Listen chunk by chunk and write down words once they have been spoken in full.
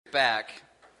back,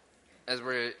 as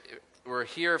we're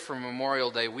here for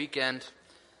Memorial Day weekend,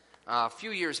 a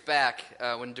few years back,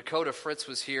 when Dakota Fritz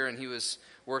was here and he was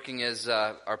working as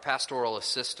our pastoral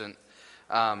assistant,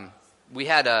 we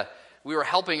were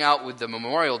helping out with the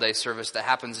Memorial Day service that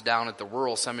happens down at the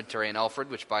rural cemetery in Alfred,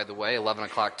 which, by the way, 11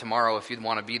 o'clock tomorrow, if you'd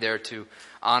want to be there to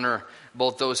honor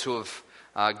both those who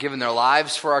have given their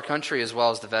lives for our country as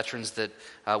well as the veterans that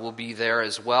will be there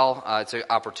as well. It's an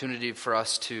opportunity for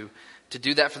us to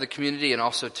do that for the community and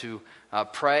also to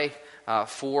pray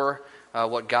for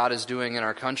what God is doing in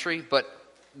our country. But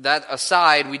that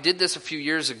aside, we did this a few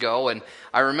years ago, and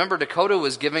I remember Dakota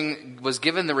was given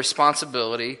the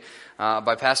responsibility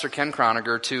by Pastor Ken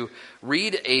Croniger to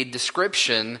read a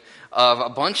description of a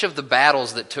bunch of the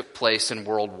battles that took place in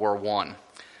World War I.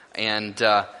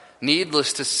 And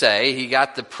needless to say, he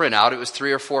got the printout. It was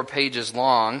 3 or 4 pages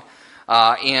long,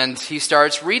 and he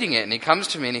starts reading it, and he comes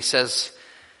to me and he says,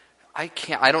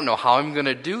 I don't know how I'm going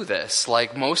to do this.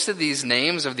 Like, most of these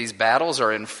names of these battles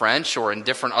are in French or in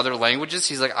different other languages.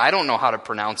 He's like, I don't know how to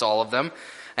pronounce all of them.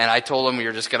 And I told him,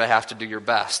 you're just going to have to do your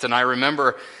best. And I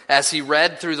remember as he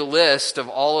read through the list of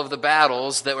all of the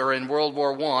battles that were in World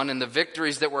War I and the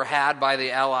victories that were had by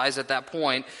the Allies at that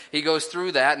point, he goes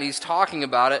through that and he's talking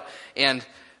about it. And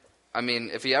I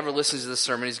mean, if he ever listens to this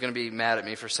sermon, he's going to be mad at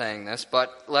me for saying this,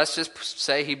 but let's just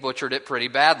say he butchered it pretty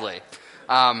badly.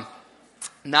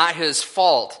 Not his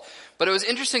fault. But it was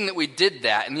interesting that we did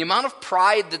that, and the amount of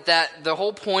pride that the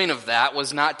whole point of that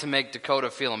was not to make Dakota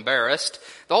feel embarrassed.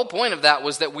 The whole point of that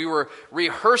was that we were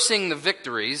rehearsing the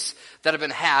victories that have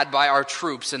been had by our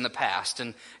troops in the past,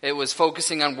 and it was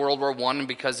focusing on World War I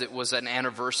because it was an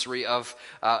anniversary of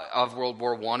World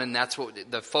War I, and that's what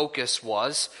the focus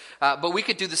was. But we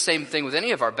could do the same thing with any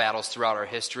of our battles throughout our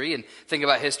history, and think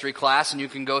about history class, and you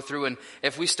can go through, and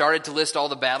if we started to list all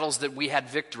the battles that we had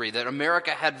victory, that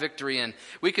America had victory in,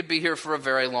 we could be here for a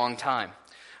very long time.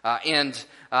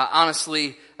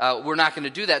 Honestly, we're not going to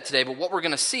do that today, but what we're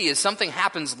going to see is something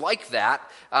happens like that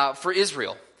for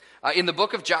Israel. In the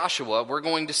book of Joshua, we're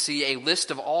going to see a list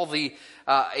of all the,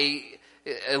 a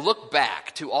look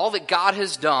back to all that God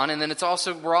has done, and then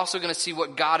we're also going to see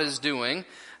what God is doing.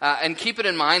 And keep it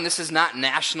in mind, this is not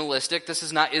nationalistic. This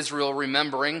is not Israel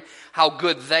remembering how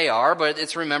good they are, but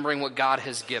it's remembering what God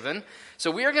has given. So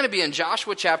we are going to be in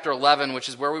Joshua chapter 11, which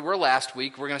is where we were last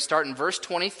week. We're going to start in verse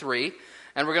 23,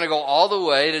 and we're going to go all the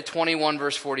way to 21,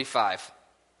 verse 45.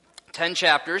 10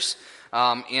 chapters,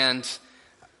 and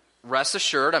rest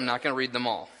assured, I'm not going to read them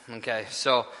all. Okay,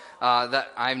 so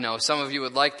that I know some of you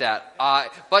would like that.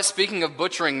 But speaking of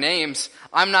butchering names,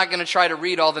 I'm not going to try to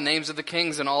read all the names of the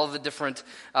kings and all of the different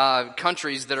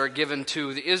countries that are given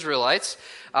to the Israelites.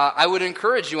 I would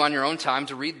encourage you on your own time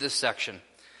to read this section.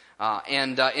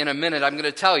 And in a minute, I'm going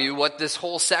to tell you what this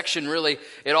whole section really,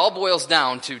 it all boils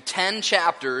down to 10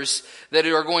 chapters that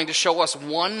are going to show us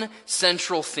one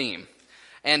central theme.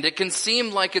 And it can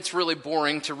seem like it's really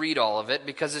boring to read all of it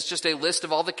because it's just a list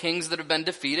of all the kings that have been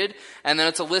defeated, and then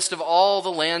it's a list of all the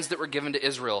lands that were given to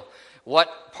Israel.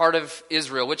 What part of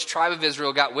Israel, which tribe of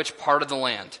Israel got which part of the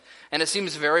land? And it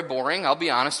seems very boring, I'll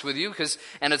be honest with you,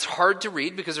 and it's hard to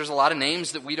read because there's a lot of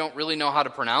names that we don't really know how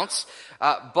to pronounce.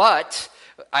 But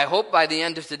I hope by the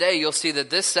end of today you'll see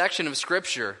that this section of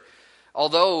Scripture,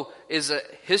 although is a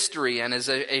history and is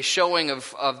a showing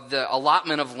of the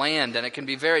allotment of land, and it can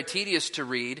be very tedious to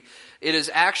read, it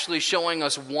is actually showing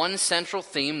us one central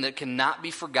theme that cannot be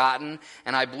forgotten,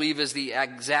 and I believe is the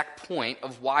exact point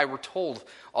of why we're told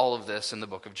all of this in the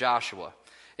book of Joshua.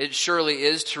 It surely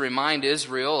is to remind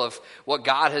Israel of what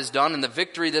God has done and the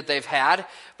victory that they've had,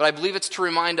 but I believe it's to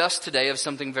remind us today of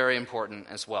something very important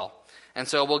as well. And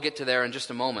so we'll get to there in just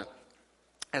a moment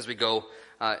as we go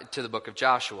to the book of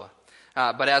Joshua.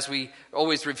 But as we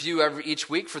always review each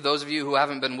week, for those of you who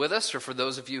haven't been with us, or for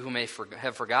those of you who may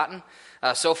have forgotten,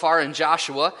 so far in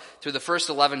Joshua, through the first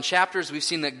 11 chapters, we've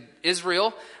seen that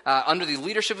Israel, under the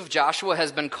leadership of Joshua,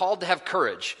 has been called to have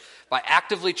courage by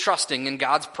actively trusting in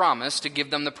God's promise to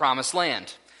give them the promised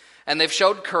land. And they've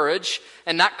showed courage,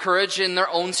 and not courage in their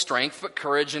own strength, but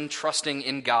courage in trusting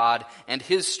in God and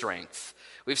His strength.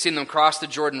 We've seen them cross the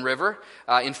Jordan River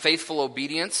in faithful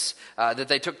obedience, that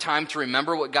they took time to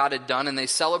remember what God had done, and they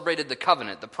celebrated the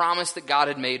covenant, the promise that God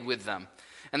had made with them.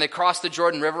 And they crossed the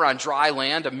Jordan River on dry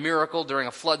land, a miracle during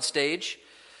a flood stage.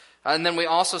 And then we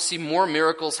also see more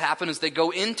miracles happen as they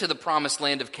go into the promised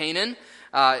land of Canaan,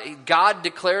 God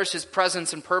declares his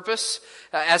presence and purpose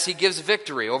as he gives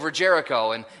victory over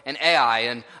Jericho and Ai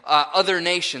and other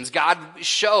nations. God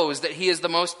shows that he is the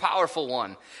most powerful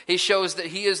one. He shows that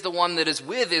he is the one that is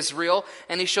with Israel,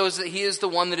 and he shows that he is the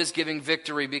one that is giving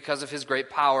victory because of his great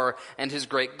power and his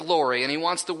great glory. And he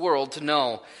wants the world to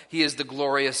know he is the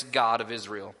glorious God of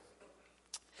Israel.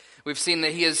 We've seen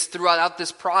that he is throughout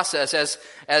this process,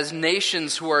 as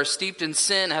nations who are steeped in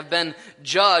sin have been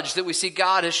judged, that we see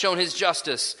God has shown his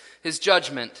justice, his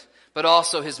judgment, but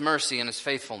also his mercy and his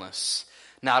faithfulness.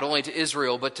 Not only to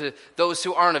Israel, but to those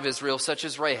who aren't of Israel, such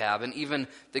as Rahab, and even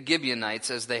the Gibeonites,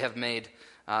 as they have made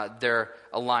their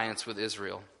alliance with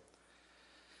Israel.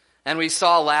 And we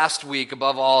saw last week,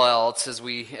 above all else, as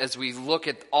we look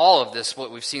at all of this,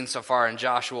 what we've seen so far in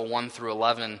Joshua 1 through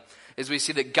 11, is we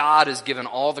see that God is given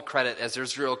all the credit as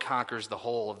Israel conquers the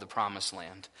whole of the promised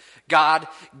land. God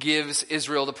gives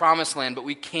Israel the promised land, but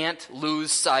we can't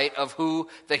lose sight of who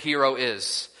the hero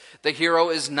is. The hero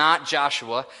is not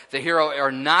Joshua. The hero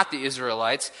are not the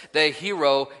Israelites. The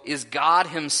hero is God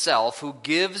himself, who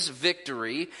gives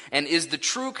victory and is the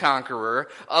true conqueror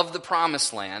of the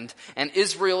promised land. And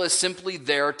Israel is simply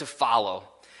there to follow.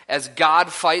 As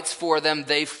God fights for them,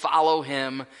 they follow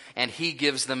him, and he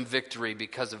gives them victory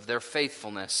because of their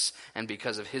faithfulness and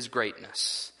because of his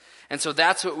greatness. And so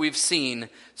that's what we've seen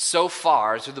so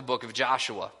far through the book of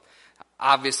Joshua.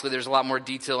 Obviously, there's a lot more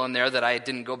detail in there that I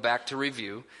didn't go back to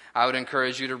review. I would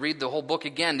encourage you to read the whole book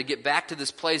again to get back to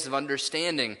this place of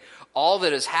understanding all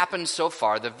that has happened so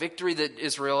far. The victory that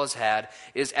Israel has had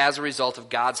is as a result of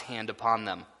God's hand upon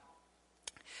them.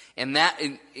 And that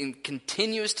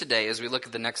continues today as we look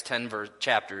at the next 10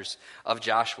 chapters of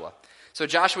Joshua. So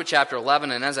Joshua chapter 11,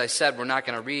 and as I said, we're not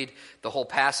going to read the whole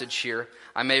passage here.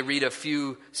 I may read a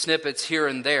few snippets here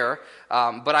and there,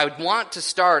 but I would want to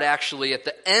start actually at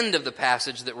the end of the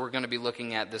passage that we're going to be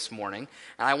looking at this morning.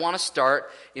 And I want to start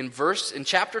in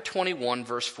chapter 21,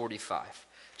 verse 45.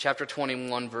 Chapter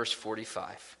 21, verse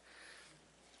 45.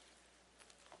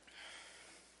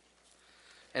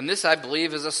 And this, I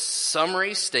believe, is a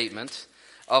summary statement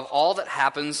of all that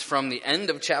happens from the end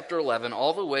of chapter 11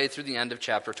 all the way through the end of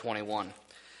chapter 21.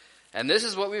 And this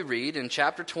is what we read in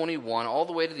chapter 21 all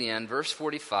the way to the end, verse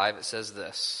 45. It says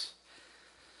this: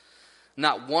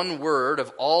 "Not one word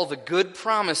of all the good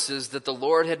promises that the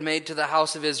Lord had made to the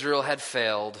house of Israel had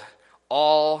failed.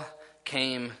 All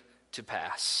came to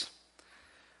pass."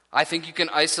 I think you can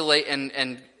isolate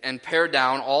and pare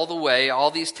down all the way,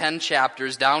 all these 10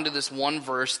 chapters, down to this one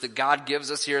verse that God gives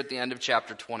us here at the end of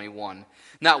chapter 21.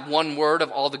 Not one word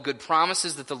of all the good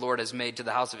promises that the Lord has made to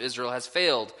the house of Israel has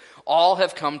failed. All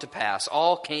have come to pass.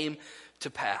 All came to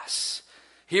pass.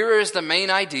 Here is the main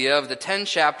idea of the 10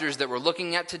 chapters that we're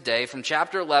looking at today, from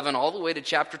chapter 11 all the way to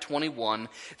chapter 21.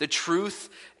 The truth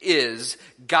is,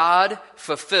 God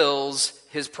fulfills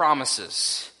his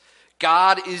promises.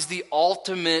 God is the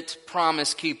ultimate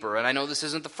promise keeper. And I know this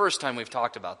isn't the first time we've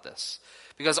talked about this,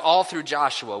 because all through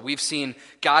Joshua we've seen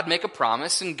God make a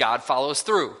promise and God follows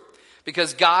through.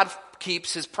 Because God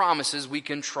keeps his promises, we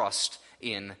can trust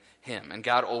in him. And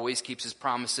God always keeps his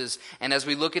promises. And as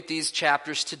we look at these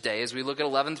chapters today, as we look at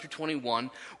 11 through 21,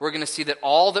 we're going to see that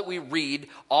all that we read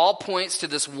all points to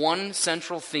this one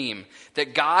central theme,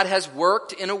 that God has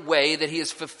worked in a way that he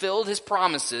has fulfilled his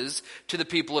promises to the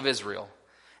people of Israel.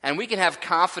 And we can have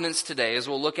confidence today, as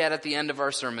we'll look at the end of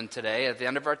our sermon today, at the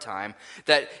end of our time,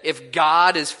 that if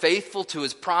God is faithful to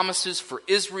his promises for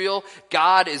Israel,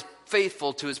 God is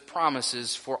faithful to his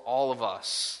promises for all of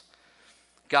us.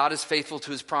 God is faithful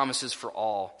to his promises for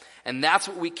all. And that's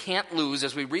what we can't lose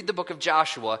as we read the book of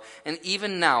Joshua, and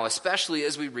even now, especially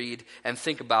as we read and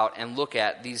think about and look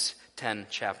at these 10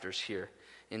 chapters here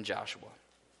in Joshua.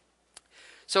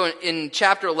 So in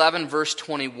chapter 11, verse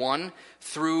 21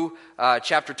 through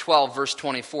chapter 12, verse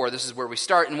 24, this is where we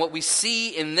start. And what we see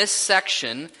in this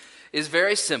section is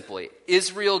very simply,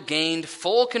 Israel gained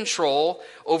full control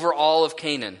over all of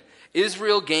Canaan.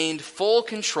 Israel gained full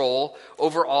control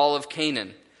over all of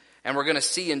Canaan. And we're going to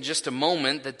see in just a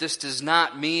moment that this does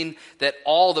not mean that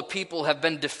all the people have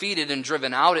been defeated and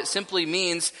driven out. It simply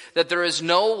means that there is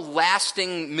no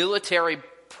lasting military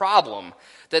problem,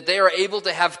 that they are able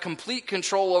to have complete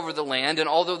control over the land, and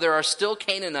although there are still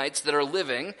Canaanites that are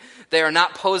living, they are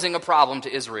not posing a problem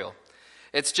to Israel.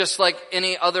 It's just like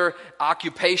any other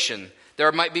occupation.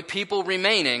 There might be people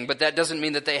remaining, but that doesn't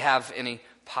mean that they have any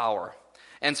power.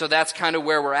 And so that's kind of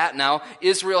where we're at now.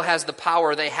 Israel has the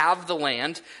power. They have the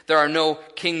land. There are no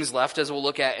kings left, as we'll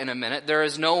look at in a minute. There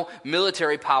is no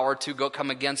military power to come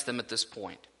against them at this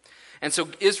point. And so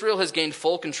Israel has gained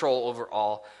full control over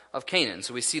all of Canaan.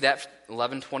 So we see that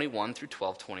 11:21 through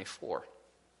 12:24.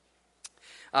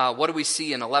 What do we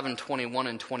see in 11, 21,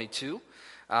 and 22?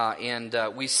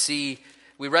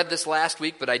 We read this last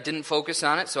week, but I didn't focus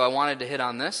on it, so I wanted to hit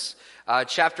on this.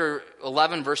 Chapter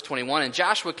 11, verse 21, and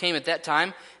Joshua came at that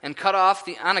time and cut off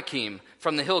the Anakim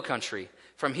from the hill country,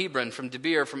 from Hebron, from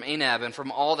Debir, from Anab, and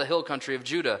from all the hill country of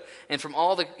Judah, and from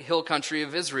all the hill country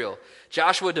of Israel.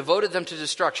 Joshua devoted them to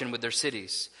destruction with their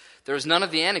cities. There was none of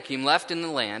the Anakim left in the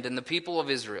land, and the people of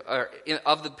Israel,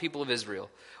 of the people of Israel.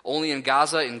 Only in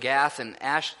Gaza, in Gath, and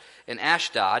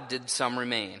Ashdod did some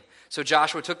remain. So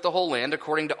Joshua took the whole land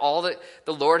according to all that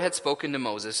the Lord had spoken to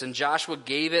Moses, and Joshua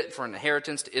gave it for an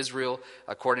inheritance to Israel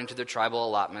according to their tribal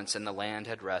allotments, and the land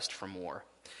had rest from war.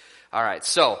 All right,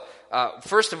 so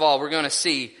first of all, we're going to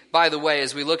see, by the way,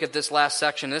 as we look at this last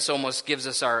section, this almost gives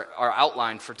us our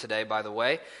outline for today, by the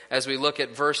way. As we look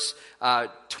at verse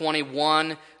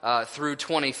 21 through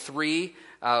 23,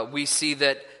 we see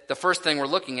that the first thing we're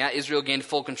looking at, Israel gained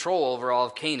full control over all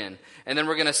of Canaan. And then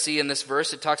we're going to see in this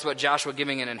verse, it talks about Joshua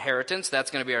giving an inheritance. That's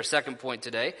going to be our second point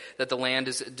today, that the land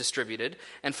is distributed.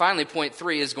 And finally, point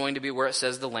 3 is going to be where it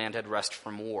says the land had rest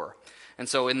from war. And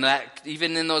so in that,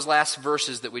 even in those last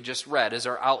verses that we just read, is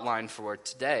our outline for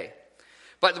today.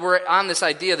 But we're on this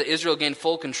idea that Israel gained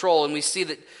full control, and we see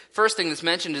that first thing that's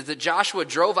mentioned is that Joshua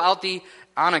drove out the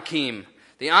Anakim.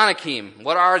 The Anakim,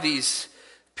 what are these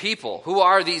people? Who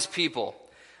are these people?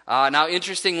 Now,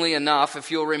 interestingly enough,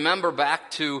 if you'll remember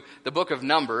back to the book of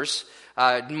Numbers,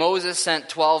 Moses sent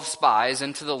 12 spies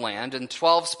into the land, and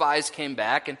 12 spies came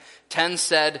back, and 10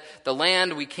 said, the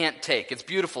land we can't take. It's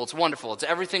beautiful, it's wonderful, it's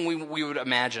everything we would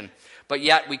imagine, but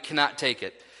yet we cannot take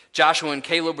it. Joshua and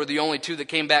Caleb were the only two that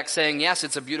came back saying, yes,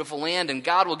 it's a beautiful land, and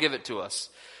God will give it to us.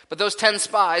 But those 10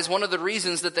 spies, one of the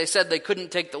reasons that they said they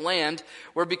couldn't take the land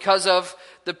were because of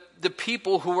the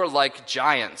people who were like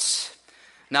giants.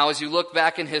 Now, as you look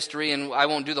back in history, and I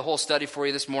won't do the whole study for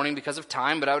you this morning because of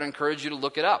time, but I would encourage you to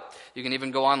look it up. You can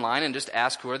even go online and just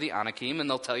ask who are the Anakim, and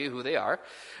they'll tell you who they are.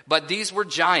 But these were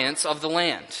giants of the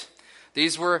land.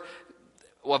 These were,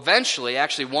 eventually,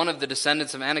 actually, one of the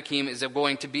descendants of Anakim is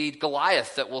going to be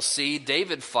Goliath that we'll see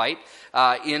David fight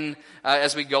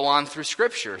as we go on through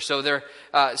Scripture. So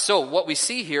what we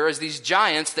see here is these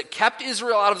giants that kept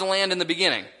Israel out of the land in the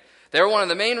beginning. They're one of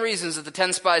the main reasons that the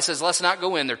 10 spies says, let's not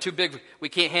go in. They're too big. We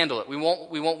can't handle it. We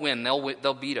won't win.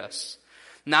 They'll beat us.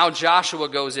 Now Joshua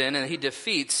goes in and he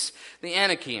defeats the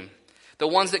Anakim, the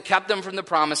ones that kept them from the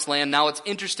promised land. Now it's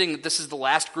interesting that this is the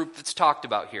last group that's talked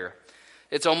about here.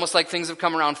 It's almost like things have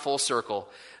come around full circle.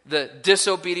 The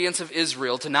disobedience of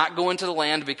Israel to not go into the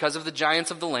land because of the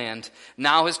giants of the land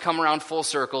now has come around full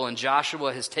circle, and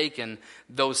Joshua has taken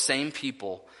those same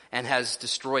people and has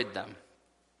destroyed them.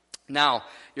 Now,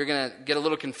 you're going to get a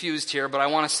little confused here, but I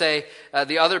want to say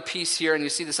the other piece here, and you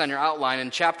see this on your outline,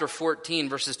 in chapter 14,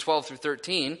 verses 12 through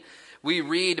 13, we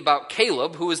read about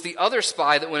Caleb, who was the other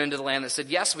spy that went into the land that said,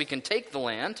 yes, we can take the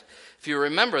land, if you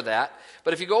remember that.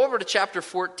 But if you go over to chapter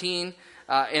 14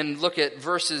 and look at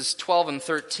verses 12 and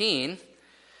 13,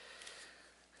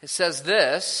 it says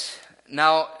this,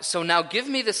 Now give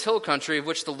me this hill country of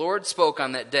which the Lord spoke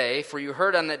on that day, for you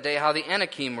heard on that day how the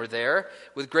Anakim were there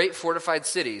with great fortified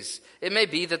cities. It may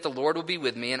be that the Lord will be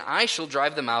with me, and I shall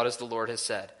drive them out as the Lord has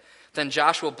said. Then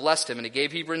Joshua blessed him, and he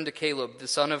gave Hebron to Caleb, the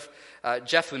son of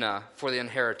Jephunneh, for the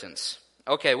inheritance.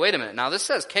 Okay, wait a minute. Now this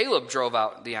says Caleb drove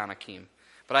out the Anakim,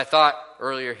 but I thought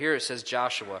earlier here it says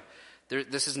Joshua.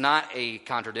 This is not a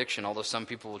contradiction, although some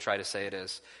people will try to say it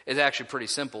is. It's actually pretty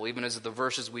simple, even as the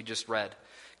verses we just read.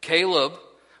 Caleb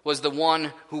was the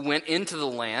one who went into the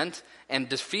land and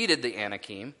defeated the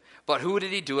Anakim, but who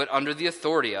did he do it under the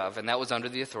authority of? And that was under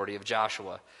the authority of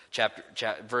Joshua.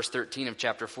 Verse 13 of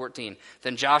chapter 14.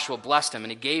 Then Joshua blessed him,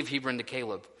 and he gave Hebron to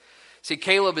Caleb. See,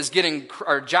 Joshua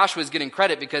is getting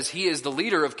credit because he is the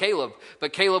leader of Caleb,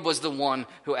 but Caleb was the one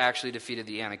who actually defeated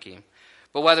the Anakim.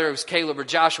 But whether it was Caleb or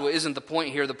Joshua isn't the point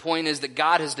here. The point is that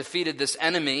God has defeated this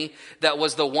enemy that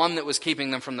was the one that was keeping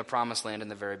them from the promised land in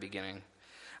the very beginning.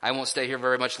 I won't stay here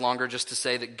very much longer just to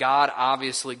say that God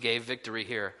obviously gave victory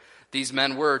here. These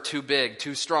men were too big,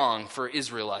 too strong for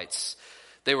Israelites.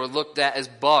 They were looked at as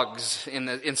bugs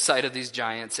in sight of these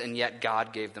giants, and yet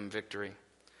God gave them victory.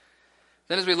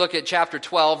 Then as we look at chapter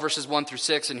 12, verses 1 through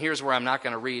 6, and here's where I'm not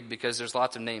going to read because there's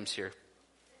lots of names here.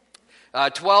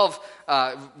 12,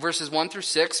 verses 1 through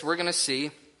 6, we're going to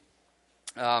see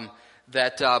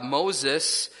that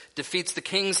Moses defeats the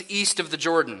kings east of the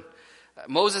Jordan.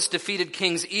 Moses defeated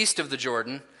kings east of the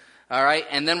Jordan, all right?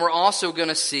 And then we're also going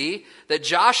to see that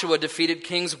Joshua defeated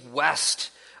kings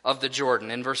west of the Jordan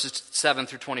in verses 7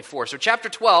 through 24. So chapter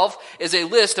 12 is a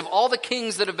list of all the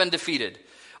kings that have been defeated,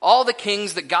 all the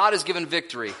kings that God has given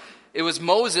victory. It was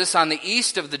Moses on the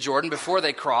east of the Jordan before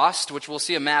they crossed, which we'll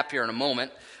see a map here in a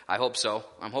moment. I hope so.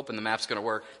 I'm hoping the map's going to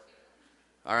work.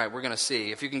 All right, we're going to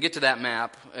see. If you can get to that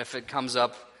map, if it comes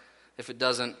up, if it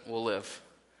doesn't, we'll live.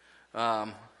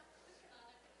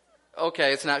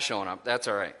 Okay, it's not showing up. That's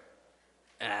all right.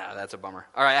 That's a bummer.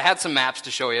 All right, I had some maps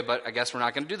to show you, but I guess we're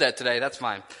not going to do that today. That's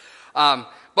fine.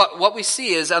 But what we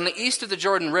see is on the east of the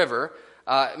Jordan River,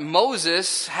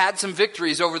 Moses had some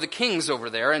victories over the kings over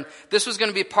there, and this was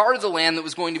going to be part of the land that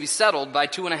was going to be settled by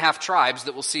 2.5 tribes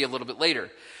that we'll see a little bit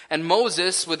later. And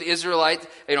Moses, with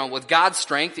with God's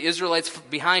strength, the Israelites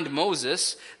behind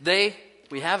Moses,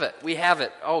 we have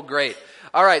it. Oh, great.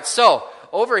 All right, so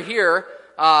over here,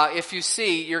 if you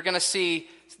see, you're going to see,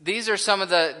 these are some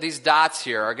of these dots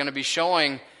here are going to be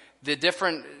showing the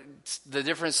different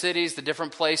cities, the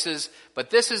different places, but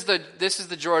this is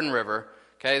the Jordan River.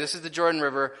 Okay, this is the Jordan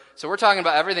River. So we're talking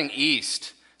about everything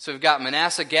east. So we've got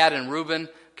Manasseh, Gad, and Reuben.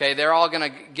 Okay, they're all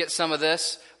going to get some of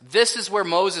this. This is where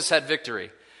Moses had victory.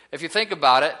 If you think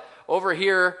about it, over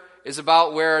here is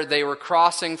about where they were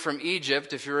crossing from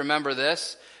Egypt, if you remember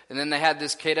this. And then they had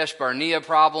this Kadesh Barnea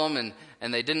problem,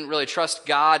 and they didn't really trust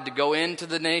God to go into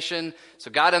the nation. So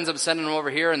God ends up sending them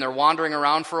over here, and they're wandering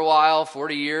around for a while,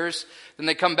 40 years. Then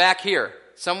they come back here.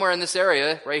 Somewhere in this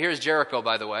area, right here is Jericho,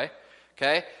 by the way.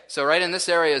 Okay, so right in this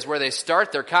area is where they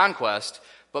start their conquest,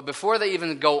 but before they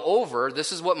even go over,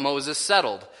 this is what Moses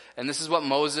settled, and this is what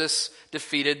Moses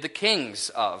defeated the kings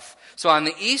of. So on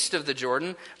the east of the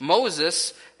Jordan,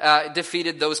 Moses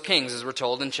defeated those kings, as we're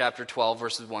told in chapter 12,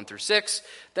 verses 1 through 6.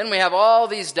 Then we have all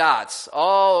these dots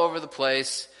all over the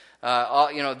place.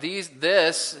 And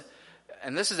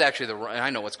this is actually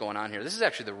I know what's going on here. This is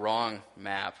actually the wrong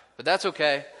map, but that's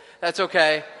okay. That's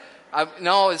okay.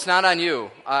 No, it's not on you.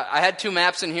 I had 2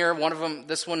 maps in here. One of them,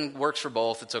 this one works for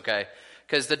both. It's okay.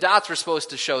 Because the dots were supposed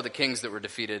to show the kings that were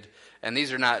defeated. And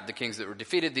these are not the kings that were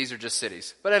defeated. These are just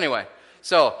cities. But anyway,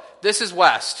 so this is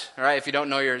west. All right, if you don't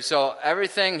know so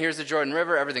everything, here's the Jordan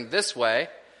River, everything this way.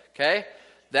 Okay?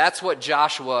 That's what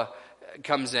Joshua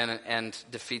comes in and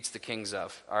defeats the kings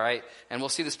of. All right? And we'll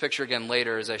see this picture again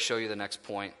later as I show you the next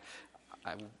point.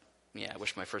 I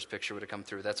wish my first picture would have come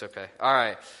through. That's okay. All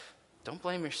right. Don't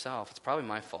blame yourself. It's probably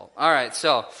my fault. All right,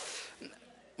 so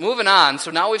moving on.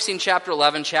 So now we've seen chapter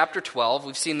 11, chapter 12.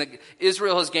 We've seen that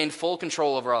Israel has gained full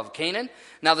control over all of Canaan.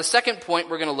 Now the second point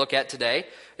we're going to look at today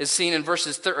is seen in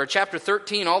chapter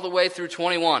 13 all the way through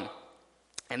 21.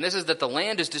 And this is that the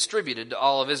land is distributed to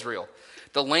all of Israel.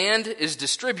 The land is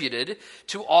distributed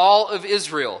to all of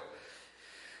Israel.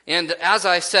 And as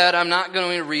I said, I'm not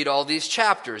going to read all these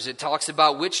chapters. It talks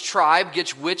about which tribe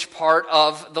gets which part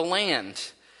of the land.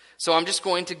 So I'm just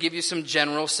going to give you some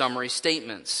general summary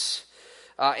statements.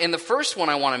 And the first one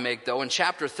I want to make, though, in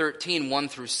chapter 13, 1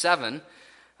 through 7,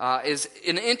 is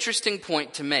an interesting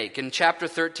point to make. In chapter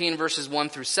 13, verses 1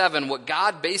 through 7, what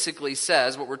God basically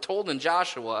says, what we're told in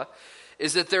Joshua,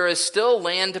 is that there is still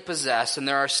land to possess, and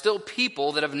there are still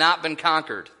people that have not been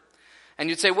conquered. And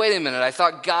you'd say, wait a minute, I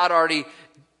thought God already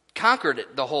conquered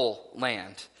the whole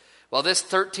land. Well, this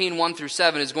 13, 1 through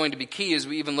 7 is going to be key as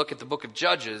we even look at the book of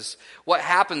Judges. What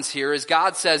happens here is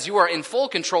God says, you are in full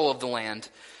control of the land.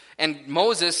 And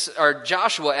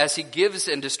Joshua, as he gives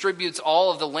and distributes all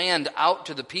of the land out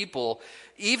to the people,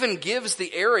 even gives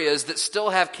the areas that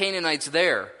still have Canaanites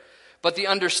there. But the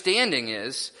understanding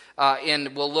is,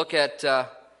 and we'll look at,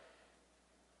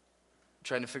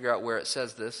 trying to figure out where it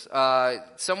says this,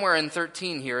 somewhere in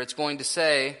 13 here, it's going to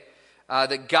say,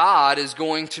 that God is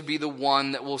going to be the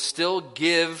one that will still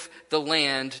give the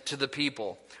land to the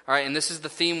people. All right, and this is the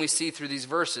theme we see through these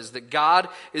verses, that God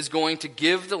is going to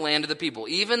give the land to the people.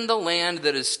 Even the land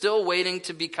that is still waiting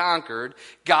to be conquered,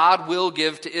 God will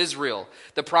give to Israel.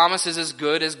 The promise is as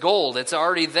good as gold. It's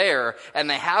already there, and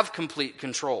they have complete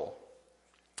control.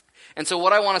 And so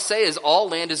what I want to say is all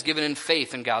land is given in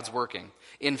faith in God's working,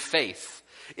 in faith.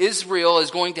 Israel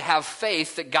is going to have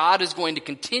faith that God is going to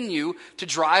continue to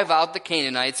drive out the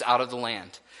Canaanites out of the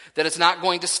land. That it's not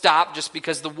going to stop just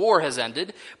because the war has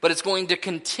ended, but it's going to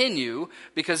continue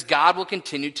because God will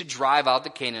continue to drive out the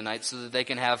Canaanites so that they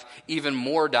can have even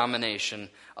more domination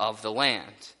of the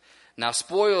land. Now,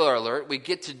 spoiler alert, we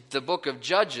get to the book of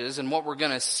Judges, and what we're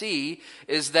going to see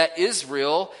is that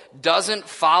Israel doesn't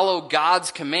follow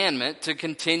God's commandment to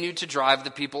continue to drive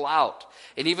the people out.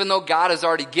 And even though God has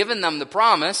already given them the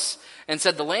promise and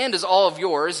said the land is all of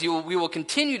yours, we will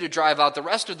continue to drive out the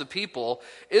rest of the people,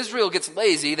 Israel gets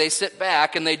lazy, they sit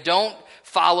back, and they don't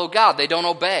follow God. They don't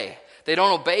obey. They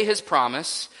don't obey his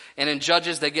promise, and in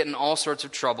Judges they get in all sorts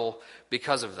of trouble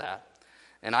because of that.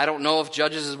 And I don't know if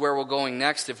Judges is where we're going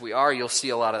next. If we are, you'll see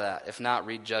a lot of that. If not,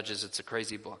 read Judges. It's a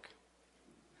crazy book.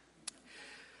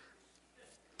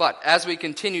 But as we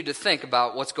continue to think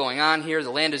about what's going on here,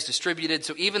 the land is distributed.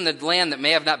 So even the land that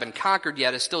may have not been conquered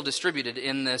yet is still distributed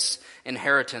in this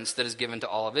inheritance that is given to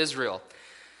all of Israel.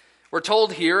 We're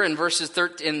told here in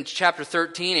in chapter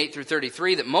 13, 8 through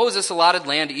 33, that Moses allotted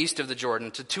land east of the Jordan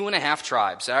to 2.5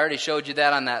 tribes. I already showed you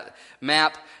that on that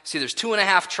map. See, there's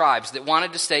 2.5 tribes that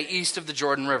wanted to stay east of the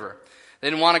Jordan River.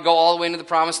 They didn't want to go all the way into the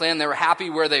promised land. They were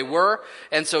happy where they were.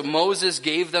 And so Moses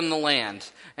gave them the land.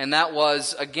 And that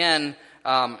was, again,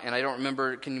 and I don't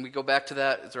remember, can we go back to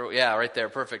that? Yeah, right there,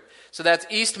 perfect. So that's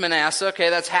East Manasseh,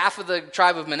 okay, that's half of the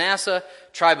tribe of Manasseh.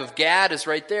 Tribe of Gad is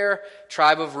right there.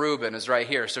 Tribe of Reuben is right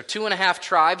here. So 2.5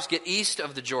 tribes get east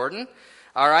of the Jordan,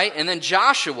 all right? And then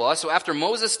Joshua, so after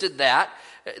Moses did that,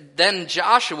 then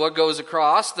Joshua goes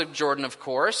across the Jordan, of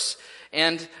course,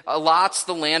 and allots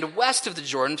the land west of the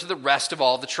Jordan to the rest of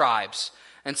all the tribes.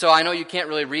 And so I know you can't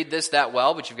really read this that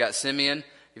well, but you've got Simeon,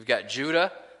 you've got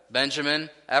Judah, Benjamin,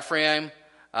 Ephraim,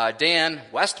 Dan,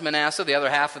 West Manasseh, the other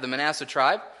half of the Manasseh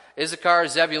tribe, Issachar,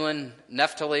 Zebulun,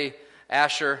 Naphtali,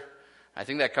 Asher. I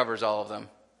think that covers all of them.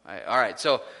 All right,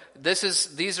 so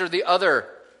these are the other,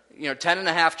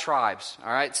 10.5 tribes.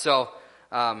 All right, so,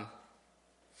 and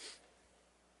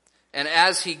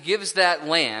as he gives that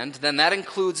land, then that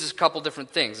includes a couple different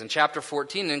things. In chapter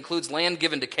 14, it includes land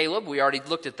given to Caleb. We already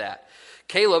looked at that.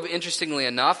 Caleb, interestingly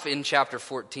enough, in chapter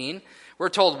 14, we're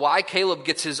told why Caleb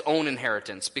gets his own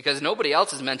inheritance, because nobody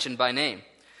else is mentioned by name.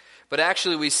 But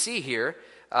actually we see here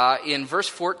in verse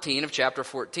 14 of chapter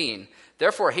 14,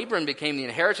 therefore Hebron became the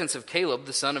inheritance of Caleb,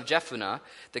 the son of Jephunneh,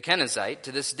 the Kenizzite,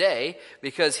 to this day,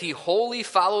 because he wholly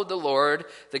followed the Lord,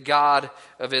 the God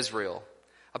of Israel.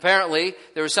 Apparently,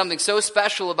 there was something so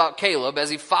special about Caleb as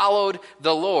he followed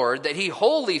the Lord that he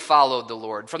wholly followed the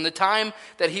Lord from the time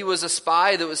that he was a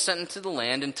spy that was sent into the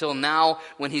land until now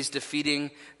when he's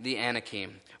defeating the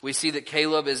Anakim. We see that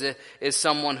Caleb is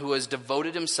someone who has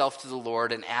devoted himself to the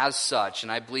Lord, and as such,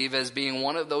 and I believe as being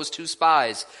one of those 2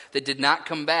 spies that did not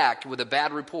come back with a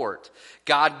bad report,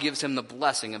 God gives him the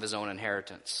blessing of his own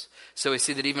inheritance. So we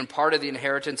see that even part of the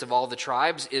inheritance of all the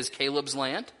tribes is Caleb's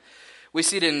land. We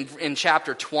see it in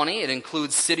chapter 20. It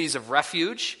includes cities of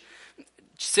refuge.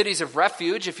 Cities of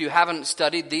refuge, if you haven't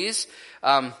studied these,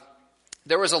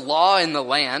 there was a law in the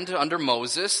land under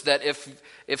Moses that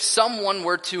if someone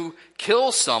were to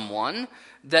kill someone,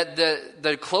 that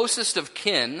the closest of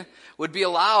kin would be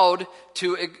allowed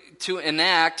to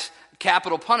enact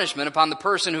capital punishment upon the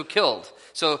person who killed.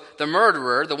 So the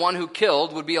murderer, the one who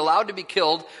killed, would be allowed to be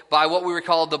killed by what we would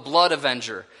call the blood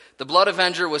avenger. The blood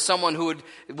avenger was someone who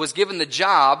was given the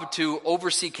job to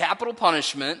oversee capital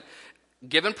punishment,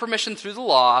 given permission through the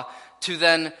law, to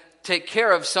then take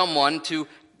care of someone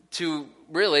to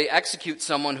really execute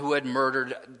someone who had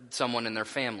murdered someone in their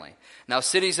family. Now,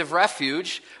 cities of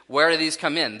refuge, where do these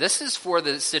come in? This is for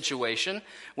the situation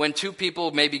when 2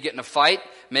 people maybe get in a fight,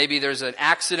 maybe there's an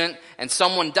accident, and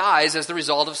someone dies as the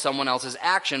result of someone else's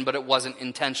action, but it wasn't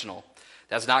intentional.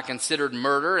 That's not considered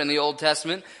murder in the Old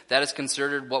Testament. That is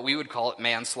considered what we would call it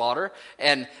manslaughter.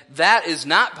 And that is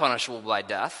not punishable by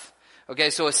death. Okay,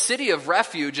 so a city of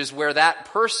refuge is where that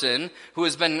person who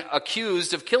has been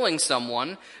accused of killing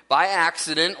someone by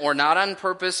accident or not on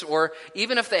purpose, or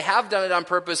even if they have done it on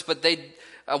purpose, but they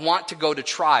want to go to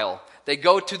trial, they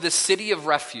go to the city of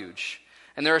refuge.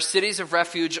 And there are cities of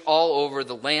refuge all over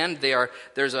the land.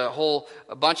 There's a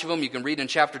bunch of them. You can read in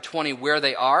chapter 20 where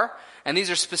they are. And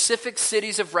these are specific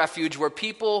cities of refuge where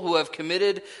people who have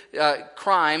committed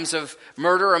crimes of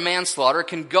murder or manslaughter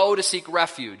can go to seek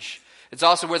refuge. It's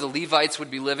also where the Levites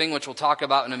would be living, which we'll talk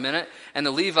about in a minute. And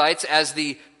the Levites, as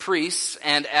the priests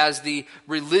and as the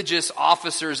religious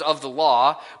officers of the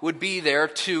law, would be there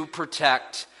to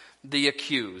protect the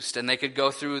accused. And they could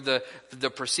go through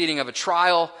the proceeding of a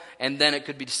trial, and then it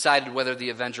could be decided whether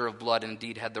the avenger of blood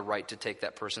indeed had the right to take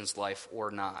that person's life or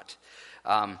not.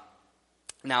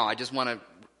 Now, I just want to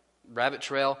rabbit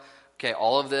trail. Okay,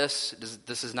 all of this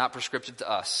is not prescriptive to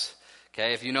us.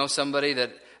 Okay, if you know somebody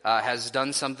that has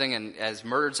done something and has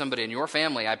murdered somebody in your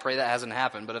family, I pray that hasn't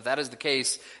happened. But if that is the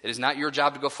case, it is not your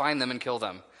job to go find them and kill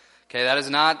them. Okay, that is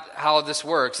not how this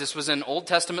works. This was an Old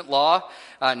Testament law.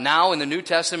 Now in the New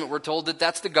Testament, we're told that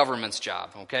that's the government's job.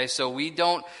 Okay, so we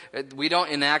don't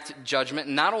enact judgment.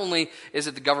 And not only is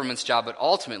it the government's job, but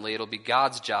ultimately it'll be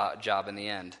God's job in the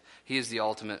end. He is the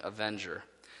ultimate avenger.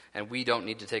 And we don't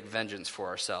need to take vengeance for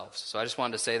ourselves. So I just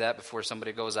wanted to say that before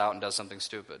somebody goes out and does something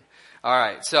stupid. All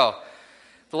right, so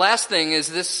the last thing is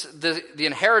the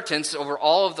inheritance over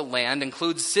all of the land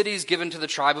includes cities given to the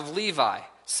tribe of Levi.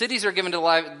 Cities are given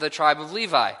to the tribe of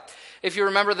Levi. If you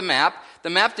remember the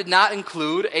map did not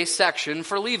include a section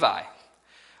for Levi.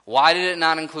 Why did it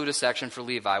not include a section for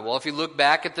Levi? Well, if you look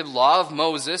back at the law of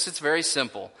Moses, it's very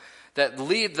simple. That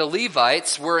the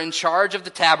Levites were in charge of the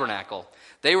tabernacle.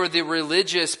 They were the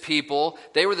religious people.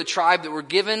 They were the tribe that were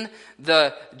given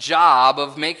the job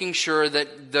of making sure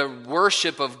that the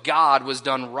worship of God was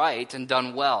done right and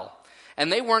done well. And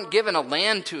they weren't given a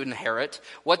land to inherit.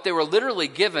 What they were literally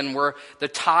given were the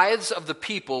tithes of the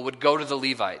people would go to the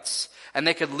Levites. And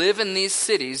they could live in these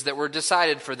cities that were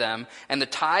decided for them. And the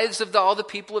tithes of all the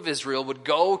people of Israel would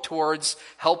go towards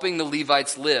helping the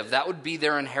Levites live. That would be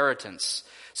their inheritance.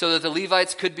 So that the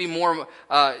Levites could be more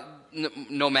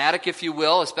nomadic, if you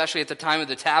will, especially at the time of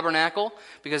the tabernacle,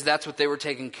 because that's what they were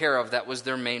taking care of. That was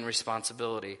their main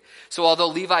responsibility. So although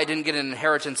Levi didn't get an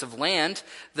inheritance of land,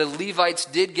 the Levites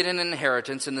did get an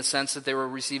inheritance in the sense that they were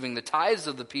receiving the tithes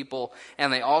of the people,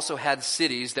 and they also had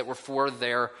cities that were for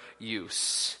their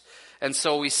use. And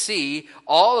so we see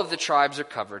all of the tribes are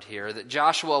covered here, that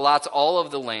Joshua allots all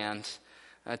of the land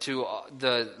to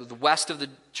the west of the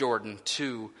Jordan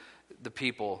to the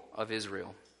people of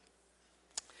Israel.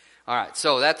 All right,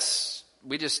 so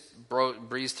we just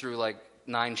breezed through like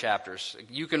 9 chapters.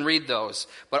 You can read those,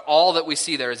 but all that we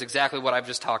see there is exactly what I've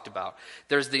just talked about.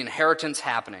 There's the inheritance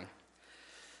happening.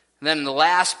 And then the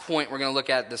last point we're going to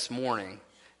look at this morning,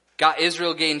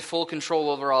 Israel gained full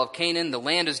control over all of Canaan. The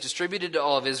land is distributed to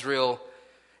all of Israel.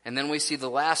 And then we see the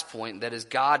last point, that is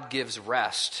God gives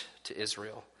rest to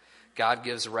Israel. God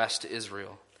gives rest to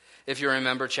Israel. If you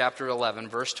remember chapter 11,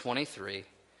 verse 23,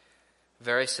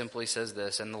 very simply says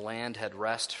this, and the land had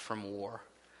rest from war.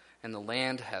 And the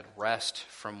land had rest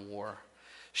from war.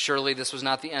 Surely this was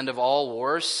not the end of all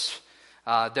wars.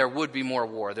 There would be more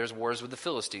war. There's wars with the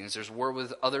Philistines. There's war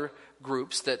with other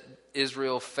groups that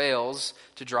Israel fails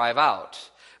to drive out.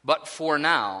 But for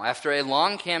now, after a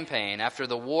long campaign, after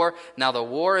the war, now the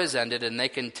war is ended and they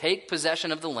can take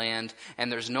possession of the land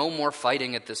and there's no more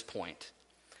fighting at this point.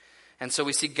 And so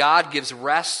we see God gives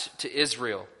rest to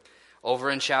Israel.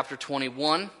 Over in chapter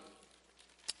 21,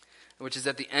 which is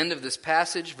at the end of this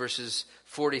passage, verses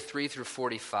 43 through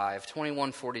 45.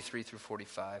 21, 43 through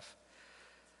 45.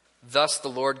 Thus the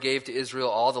Lord gave to Israel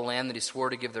all the land that he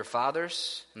swore to give their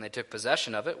fathers, and they took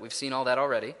possession of it. We've seen all that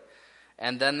already.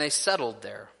 And then they settled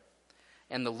there.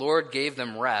 And the Lord gave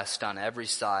them rest on every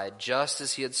side, just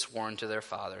as he had sworn to their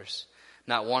fathers.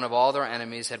 Not one of all their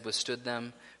enemies had withstood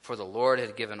them, for the Lord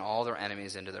had given all their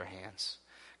enemies into their hands.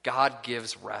 God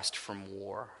gives rest from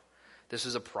war. This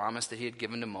is a promise that he had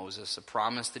given to Moses, a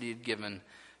promise that he had given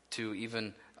to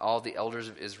even all the elders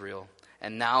of Israel.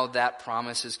 And now that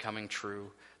promise is coming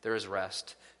true. There is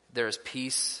rest. There is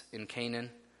peace in Canaan.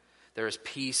 There is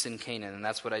peace in Canaan, and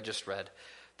that's what I just read.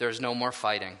 There is no more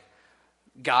fighting.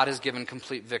 God has given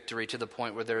complete victory to the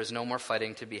point where there is no more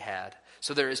fighting to be had.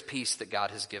 So there is peace that God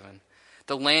has given.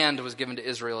 The land was given to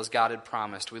Israel as God had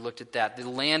promised. We looked at that. The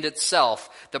land itself,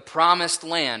 the promised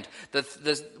land,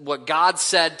 what God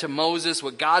said to Moses,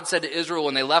 what God said to Israel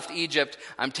when they left Egypt,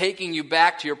 I'm taking you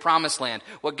back to your promised land.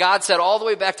 What God said all the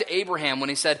way back to Abraham when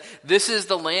he said, this is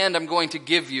the land I'm going to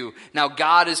give you. Now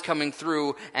God is coming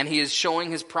through and he is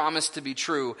showing his promise to be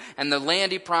true. And the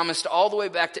land he promised all the way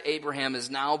back to Abraham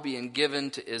is now being given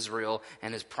to Israel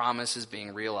and his promise is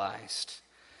being realized.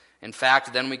 In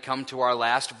fact, then we come to our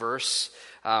last verse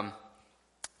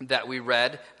that we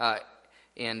read,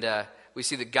 and we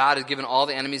see that God has given all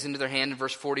the enemies into their hand in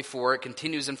verse 44. It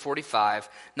continues in 45.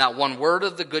 Not one word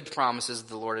of the good promises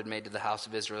the Lord had made to the house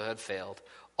of Israel had failed.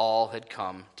 All had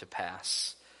come to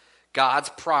pass. God's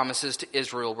promises to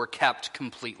Israel were kept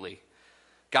completely.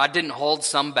 God didn't hold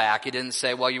some back. He didn't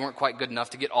say, well, you weren't quite good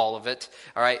enough to get all of it.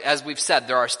 All right, as we've said,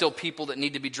 there are still people that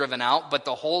need to be driven out, but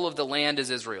the whole of the land is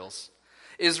Israel's.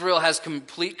 Israel has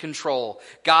complete control.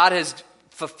 God has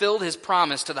fulfilled his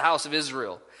promise to the house of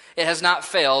Israel. It has not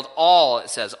failed. All, it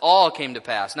says, all came to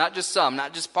pass. Not just some,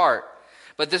 not just part.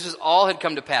 But this is all had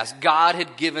come to pass. God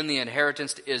had given the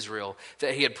inheritance to Israel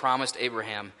that he had promised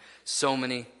Abraham so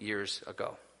many years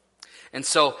ago. And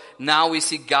so now we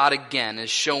see God again as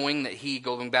showing that he,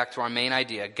 going back to our main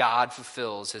idea, God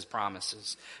fulfills his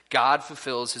promises. God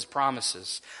fulfills his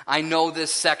promises. I know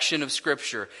this section of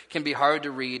Scripture can be hard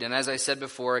to read, and as I said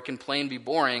before, it can plain be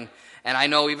boring. And I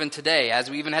know even today,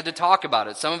 as we even had to talk about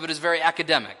it, some of it is very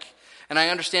academic. And I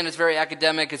understand it's very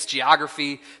academic, it's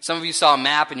geography. Some of you saw a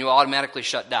map and you automatically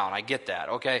shut down. I get that,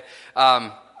 okay?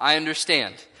 I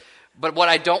understand. But what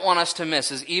I don't want us to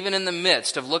miss is even in the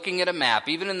midst of looking at a map,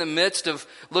 even in the midst of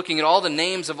looking at all the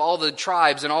names of all the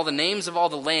tribes and all the names of all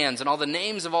the lands and all the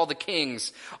names of all the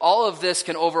kings, all of this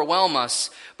can overwhelm us.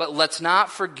 But let's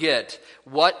not forget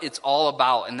what it's all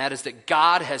about, and that is that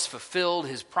God has fulfilled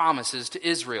his promises to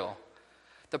Israel.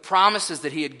 The promises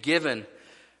that he had given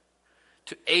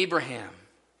to Abraham,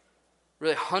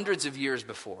 really hundreds of years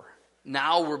before.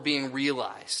 Now we're being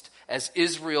realized as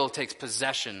Israel takes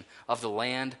possession of the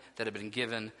land that had been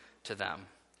given to them.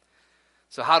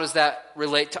 So how does that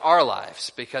relate to our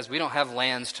lives? Because we don't have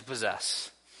lands to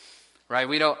possess, right?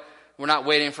 We're not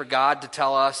waiting for God to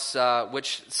tell us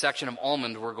which section of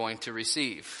almond we're going to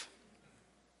receive.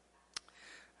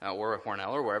 Or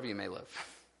Hornell, or wherever you may live.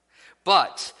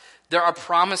 But there are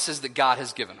promises that God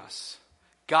has given us.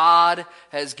 God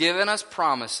has given us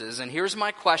promises, and here's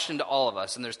my question to all of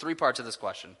us, and there's three parts of this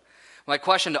question. My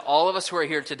question to all of us who are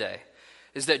here today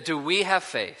is that do we have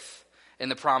faith in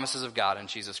the promises of God in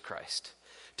Jesus Christ?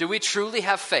 Do we truly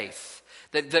have faith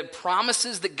that the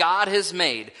promises that God has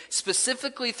made,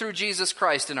 specifically through Jesus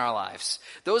Christ in our lives,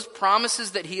 those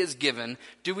promises that he has given,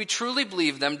 do we truly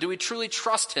believe them? Do we truly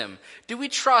trust him? Do we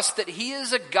trust that he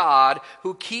is a God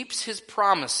who keeps his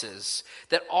promises,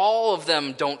 that all of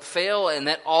them don't fail and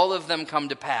that all of them come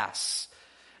to pass?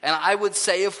 And I would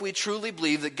say if we truly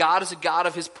believe that God is a God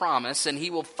of his promise and he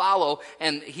will follow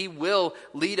and he will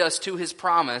lead us to his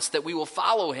promise, that we will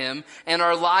follow him and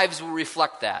our lives will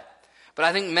reflect that. But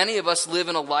I think many of us live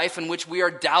in a life in which we are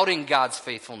doubting God's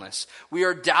faithfulness. We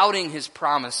are doubting his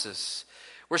promises.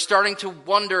 We're starting to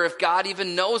wonder if God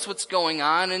even knows what's going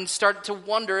on and start to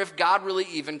wonder if God really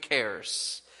even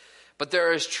cares. But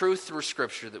there is truth through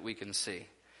Scripture that we can see.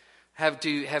 Have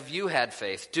you had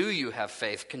faith? Do you have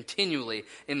faith continually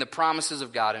in the promises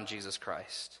of God in Jesus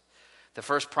Christ? The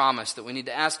first promise that we need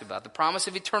to ask about, the promise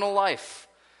of eternal life.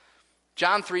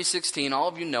 John 3:16, all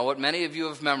of you know it. Many of you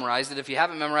have memorized it. If you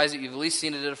haven't memorized it, you've at least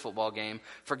seen it at a football game.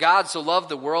 For God so loved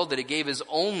the world that he gave his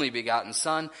only begotten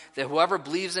Son, that whoever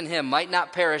believes in him might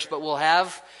not perish, but will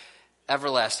have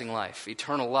everlasting life,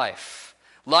 eternal life.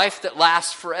 Life that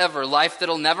lasts forever, life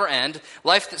that'll never end,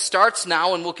 life that starts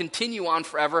now and will continue on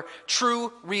forever,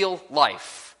 true, real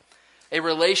life. A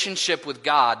relationship with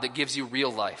God that gives you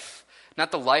real life. Not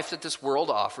the life that this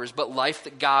world offers, but life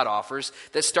that God offers,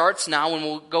 that starts now and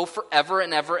will go forever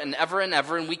and ever and ever and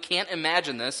ever, and we can't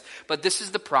imagine this, but this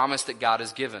is the promise that God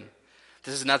has given.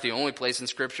 This is not the only place in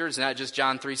Scripture. It's not just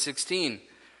John 3:16.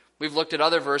 We've looked at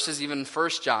other verses, even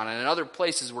 1 John, and in other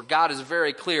places where God is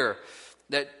very clear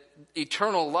that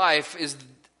eternal life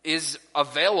is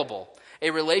available.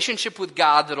 A relationship with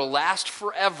God that will last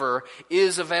forever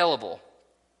is available.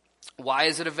 Why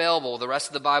is it available? The rest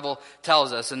of the Bible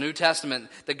tells us. The New Testament,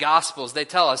 the Gospels, they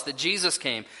tell us that Jesus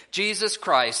came. Jesus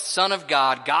Christ, Son of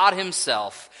God, God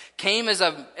himself, came as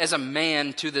a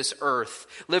man to this earth,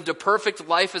 lived a perfect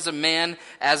life as a man,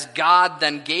 as God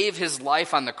then gave his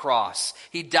life on the cross.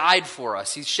 He died for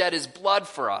us. He shed his blood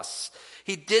for us.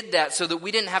 He did that so that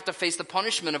we didn't have to face the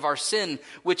punishment of our sin,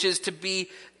 which is to be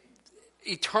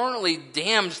eternally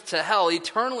damned to hell,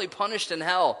 eternally punished in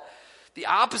hell. The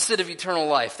opposite of eternal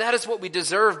life. That is what we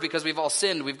deserve because we've all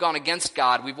sinned. We've gone against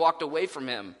God. We've walked away from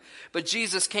him. But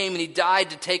Jesus came and he died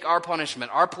to take our punishment,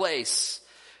 our place,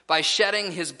 by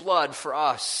shedding his blood for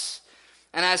us.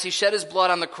 And as he shed his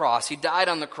blood on the cross, he died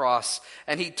on the cross,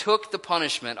 and he took the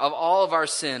punishment of all of our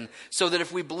sin so that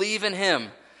if we believe in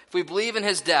him, if we believe in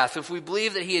his death, if we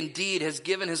believe that he indeed has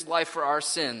given his life for our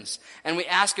sins, and we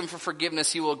ask him for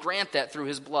forgiveness, he will grant that through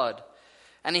his blood.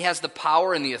 And he has the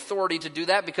power and the authority to do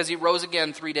that because he rose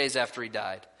again 3 days after he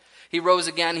died. He rose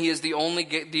again. He is the only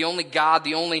God,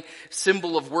 the only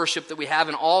symbol of worship that we have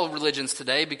in all religions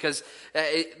today because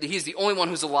he's the only one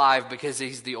who's alive because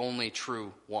he's the only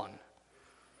true one.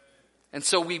 And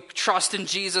so we trust in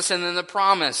Jesus and in the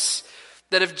promise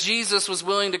that if Jesus was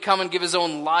willing to come and give his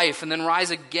own life and then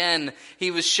rise again, he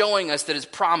was showing us that his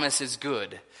promise is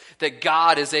good, that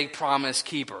God is a promise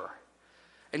keeper.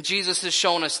 And Jesus has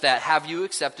shown us that. Have you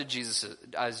accepted Jesus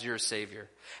as your Savior?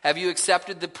 Have you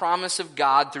accepted the promise of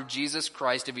God through Jesus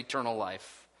Christ of eternal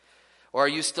life? Or are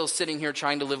you still sitting here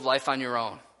trying to live life on your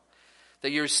own?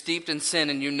 That you're steeped in sin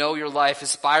and you know your life is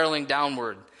spiraling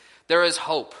downward. There is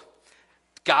hope.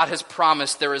 God has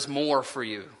promised there is more for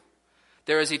you.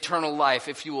 There is eternal life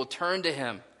if you will turn to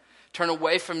him. Turn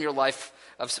away from your life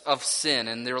of sin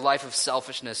and their life of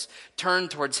selfishness. Turn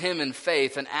towards him in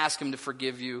faith and ask him to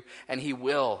forgive you, and he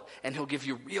will. And he'll give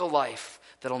you real life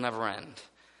that'll never end.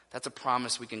 That's a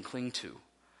promise we can cling to.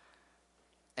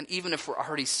 And even if we're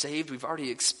already saved, we've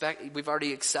already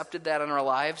accepted that in our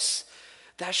lives,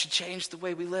 that should change the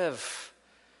way we live.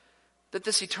 That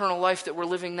this eternal life that we're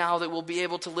living now, that we'll be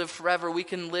able to live forever, we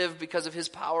can live because of his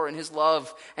power and his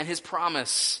love and his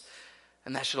promise.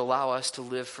 And that should allow us to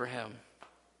live for him.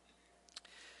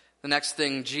 The next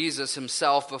thing, Jesus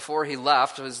himself, before he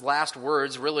left, his last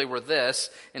words really were this,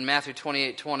 in Matthew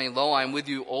 28:20, "Lo, I am with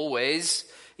you always,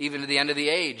 even to the end of the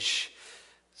age."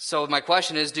 So my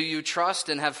question is, do you trust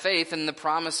and have faith in the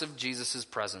promise of Jesus'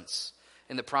 presence,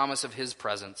 in the promise of his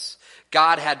presence?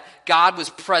 God was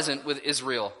present with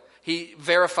Israel. He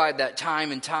verified that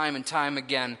time and time and time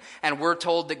again, and we're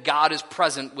told that God is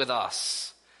present with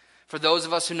us. For those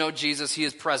of us who know Jesus, he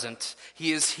is present.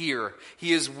 He is here.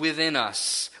 He is within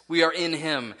us. We are in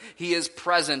him. He is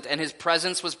present, and his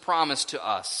presence was promised to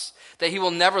us, that he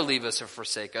will never leave us or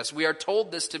forsake us. We are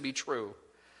told this to be true.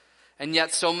 And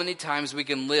yet so many times we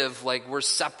can live like we're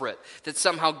separate, that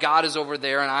somehow God is over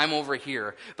there and I'm over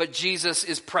here. But Jesus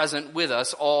is present with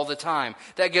us all the time.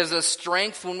 That gives us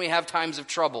strength when we have times of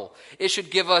trouble. It should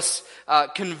give us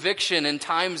conviction in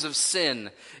times of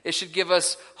sin. It should give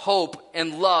us hope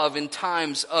and love in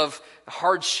times of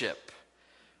hardship.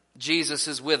 Jesus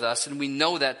is with us, and we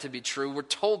know that to be true. We're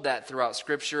told that throughout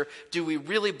Scripture. Do we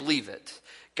really believe it?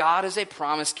 God is a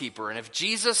promise keeper, and if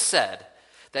Jesus said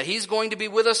that he's going to be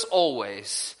with us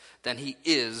always, then he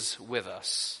is with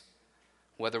us.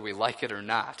 Whether we like it or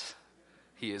not,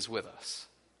 he is with us.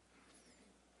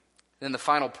 Then the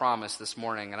final promise this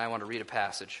morning, and I want to read a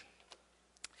passage.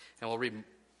 And we'll read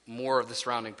more of the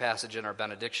surrounding passage in our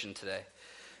benediction today.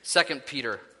 2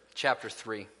 Peter chapter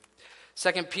 3.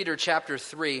 2 Peter chapter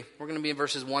 3, we're going to be in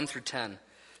verses 1 through 10.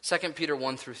 2 Peter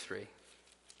 1 through 3.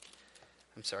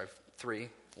 I'm sorry, 3,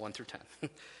 1 through 10.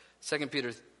 2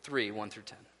 Peter 3, 1 through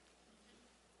 10.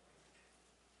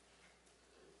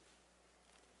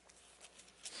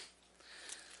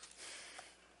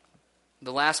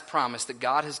 The last promise that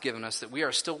God has given us that we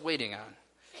are still waiting on,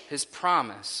 his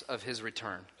promise of his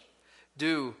return.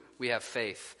 Do we have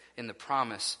faith in the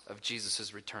promise of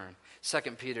Jesus' return? 2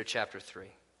 Peter chapter 3.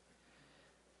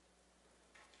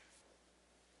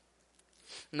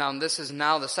 Now, this is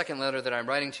now the second letter that I'm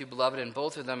writing to you, beloved. In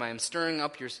both of them I am stirring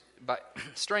up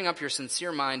your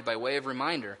sincere mind by way of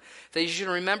reminder, that you should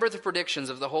remember the predictions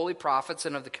of the holy prophets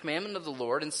and of the commandment of the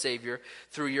Lord and Savior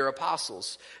through your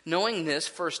apostles. Knowing this,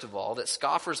 first of all, that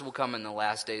scoffers will come in the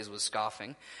last days with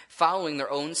scoffing, following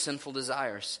their own sinful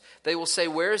desires. They will say,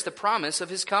 where is the promise of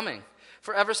his coming?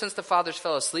 For ever since the fathers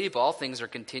fell asleep, all things are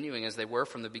continuing as they were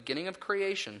from the beginning of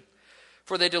creation.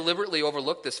 For they deliberately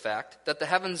overlooked this fact, that the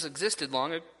heavens existed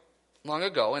long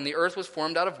ago, and the earth was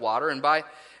formed out of water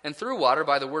and through water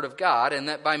by the word of God, and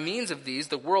that by means of these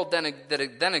the world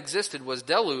that then existed was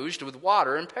deluged with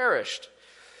water and perished.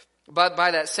 But by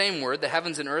that same word, the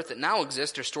heavens and earth that now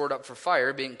exist are stored up for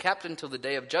fire, being kept until the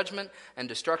day of judgment and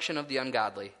destruction of the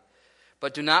ungodly.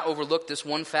 But do not overlook this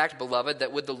one fact, beloved,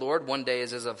 that with the Lord 1 day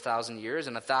is as 1,000 years,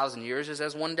 and 1,000 years is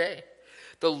as 1 day.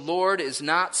 The Lord is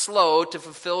not slow to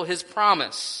fulfill his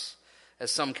promise,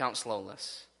 as some count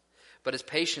slowness, but is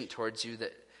patient towards you,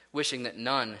 that wishing that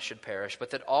none should perish, but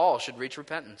that all should reach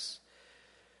repentance.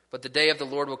 But the day of the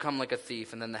Lord will come like a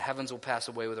thief, and then the heavens will pass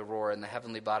away with a roar, and the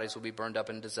heavenly bodies will be burned up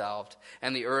and dissolved,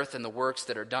 and the earth and the works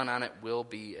that are done on it will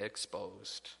be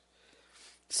exposed.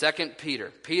 2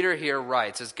 Peter. Peter here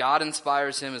writes, as God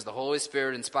inspires him, as the Holy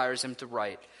Spirit inspires him to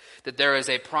write, that there is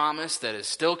a promise that is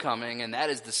still coming, and that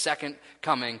is the second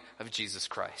coming of Jesus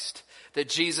Christ. That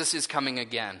Jesus is coming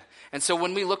again. And so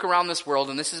when we look around this world,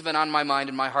 and this has been on my mind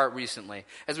and my heart recently,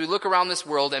 as we look around this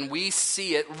world and we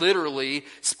see it literally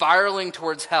spiraling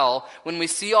towards hell, when we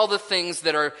see all the things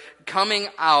that are coming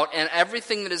out and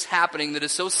everything that is happening that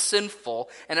is so sinful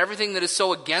and everything that is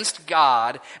so against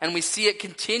God, and we see it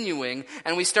continuing,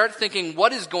 and we start thinking,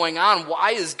 what is going on?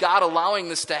 Why is God allowing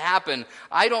this to happen?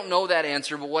 I don't know that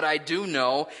answer, but what I do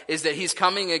know is that he's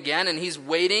coming again, and he's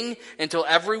waiting until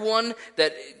everyone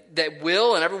that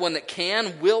will and everyone that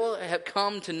can will have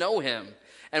come to know him.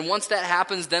 And once that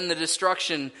happens, then the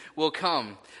destruction will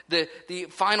come. The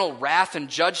final wrath and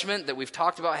judgment that we've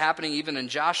talked about happening even in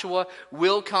Joshua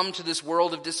will come to this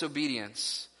world of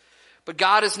disobedience. But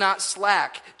God is not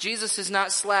slack. Jesus is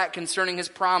not slack concerning his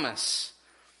promise.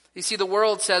 You see, the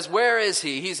world says, where is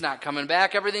he? He's not coming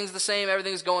back. Everything's the same.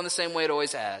 Everything's going the same way it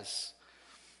always has.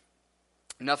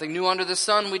 Nothing new under the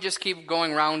sun. We just keep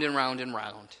going round and round and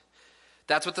round.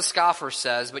 That's what the scoffer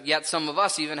says, but yet some of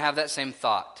us even have that same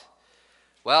thought.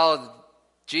 Well,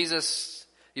 Jesus,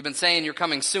 you've been saying you're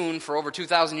coming soon for over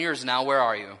 2,000 years now. Where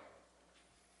are you?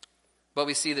 But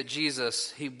we see that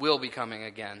Jesus, he will be coming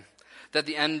again. That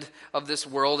the end of this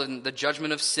world and the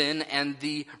judgment of sin and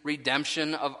the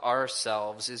redemption of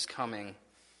ourselves is coming.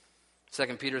 2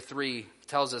 Peter 3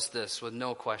 tells us this with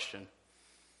no question. It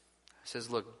says,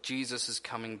 look, Jesus is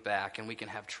coming back, and we can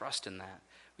have trust in that.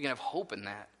 We can have hope in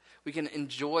that. We can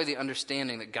enjoy the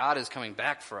understanding that God is coming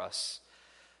back for us.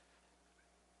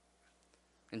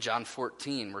 In John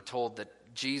 14, we're told that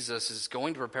Jesus is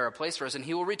going to prepare a place for us, and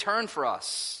he will return for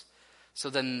us.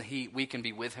 So then we can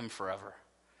be with him forever.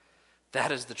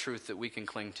 That is the truth that we can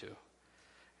cling to.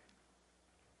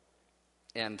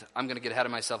 And I'm going to get ahead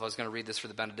of myself. I was going to read this for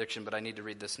the benediction, but I need to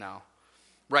read this now.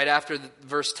 Right after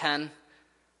verse 10,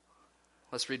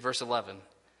 let's read verse 11.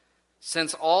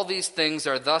 Since all these things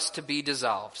are thus to be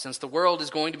dissolved, since the world is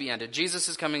going to be ended, Jesus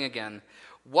is coming again,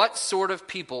 what sort of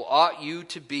people ought you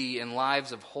to be in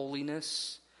lives of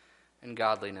holiness and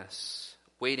godliness,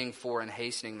 waiting for and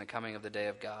hastening the coming of the day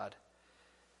of God?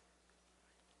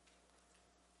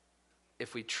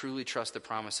 If we truly trust the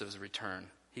promise of his return,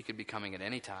 he could be coming at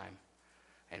any time.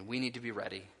 And we need to be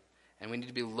ready. And we need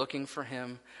to be looking for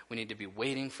him. We need to be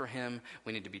waiting for him.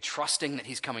 We need to be trusting that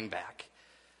he's coming back.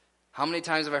 How many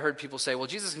times have I heard people say, well,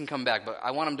 Jesus can come back, but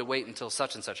I want him to wait until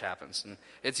such and such happens. And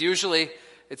it's usually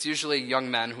young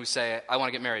men who say, I want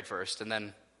to get married first, and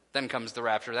then comes the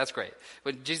rapture. That's great.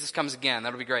 But Jesus comes again,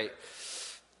 that'll be great.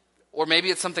 Or maybe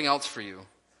it's something else for you.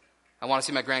 I want to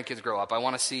see my grandkids grow up. I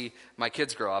want to see my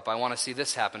kids grow up. I want to see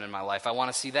this happen in my life. I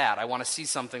want to see that. I want to see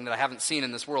something that I haven't seen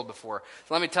in this world before.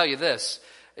 So let me tell you this.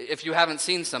 If you haven't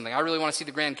seen something, I really want to see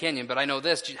the Grand Canyon, but I know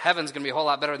this. Heaven's going to be a whole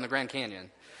lot better than the Grand Canyon.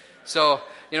 So,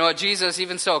 you know what, Jesus,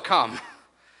 even so, come.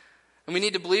 And we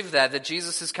need to believe that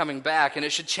Jesus is coming back, and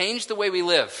it should change the way we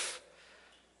live.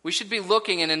 We should be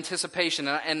looking in anticipation.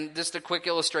 And just a quick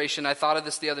illustration, I thought of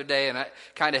this the other day, and it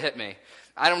kind of hit me.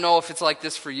 I don't know if it's like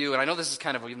this for you, and I know this is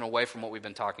kind of even away from what we've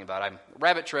been talking about.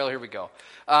 Rabbit trail, here we go.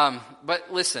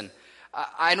 But listen,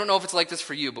 I don't know if it's like this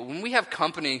for you, but when we have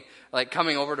company like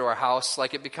coming over to our house,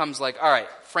 like it becomes like, all right,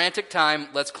 frantic time,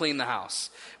 let's clean the house.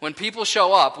 When people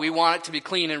show up, we want it to be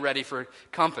clean and ready for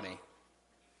company.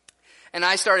 And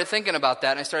I started thinking about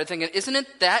that, and I started thinking, isn't it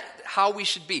that how we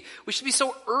should be? We should be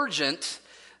so urgent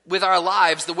with our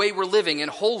lives, the way we're living in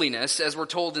holiness, as we're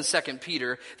told in 2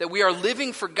 Peter, that we are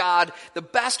living for God the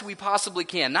best we possibly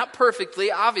can. Not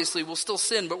perfectly, obviously, we'll still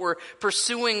sin, but we're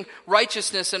pursuing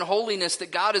righteousness and holiness that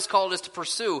God has called us to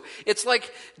pursue. It's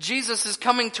like Jesus is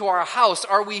coming to our house.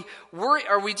 Are we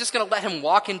just going to let him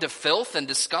walk into filth and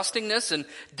disgustingness and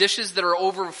dishes that are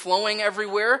overflowing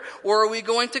everywhere? Or are we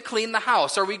going to clean the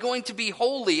house? Are we going to be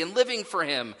holy and living for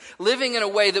him, living in a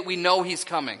way that we know he's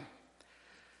coming?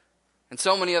 And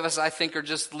so many of us, I think, are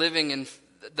just living in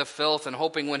the filth and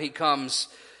hoping when he comes,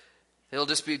 he'll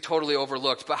just be totally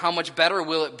overlooked. But how much better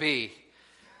will it be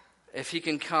if he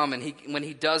can come, and when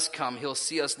he does come, he'll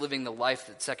see us living the life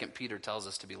that 2 Peter tells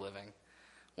us to be living,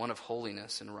 one of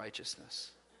holiness and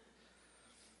righteousness.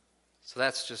 So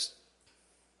that's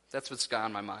what's got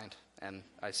on my mind, and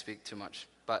I speak too much.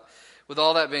 But with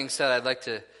all that being said, I'd like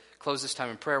to close this time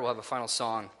in prayer. We'll have a final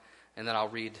song, and then I'll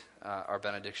read our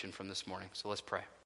benediction from this morning. So let's pray.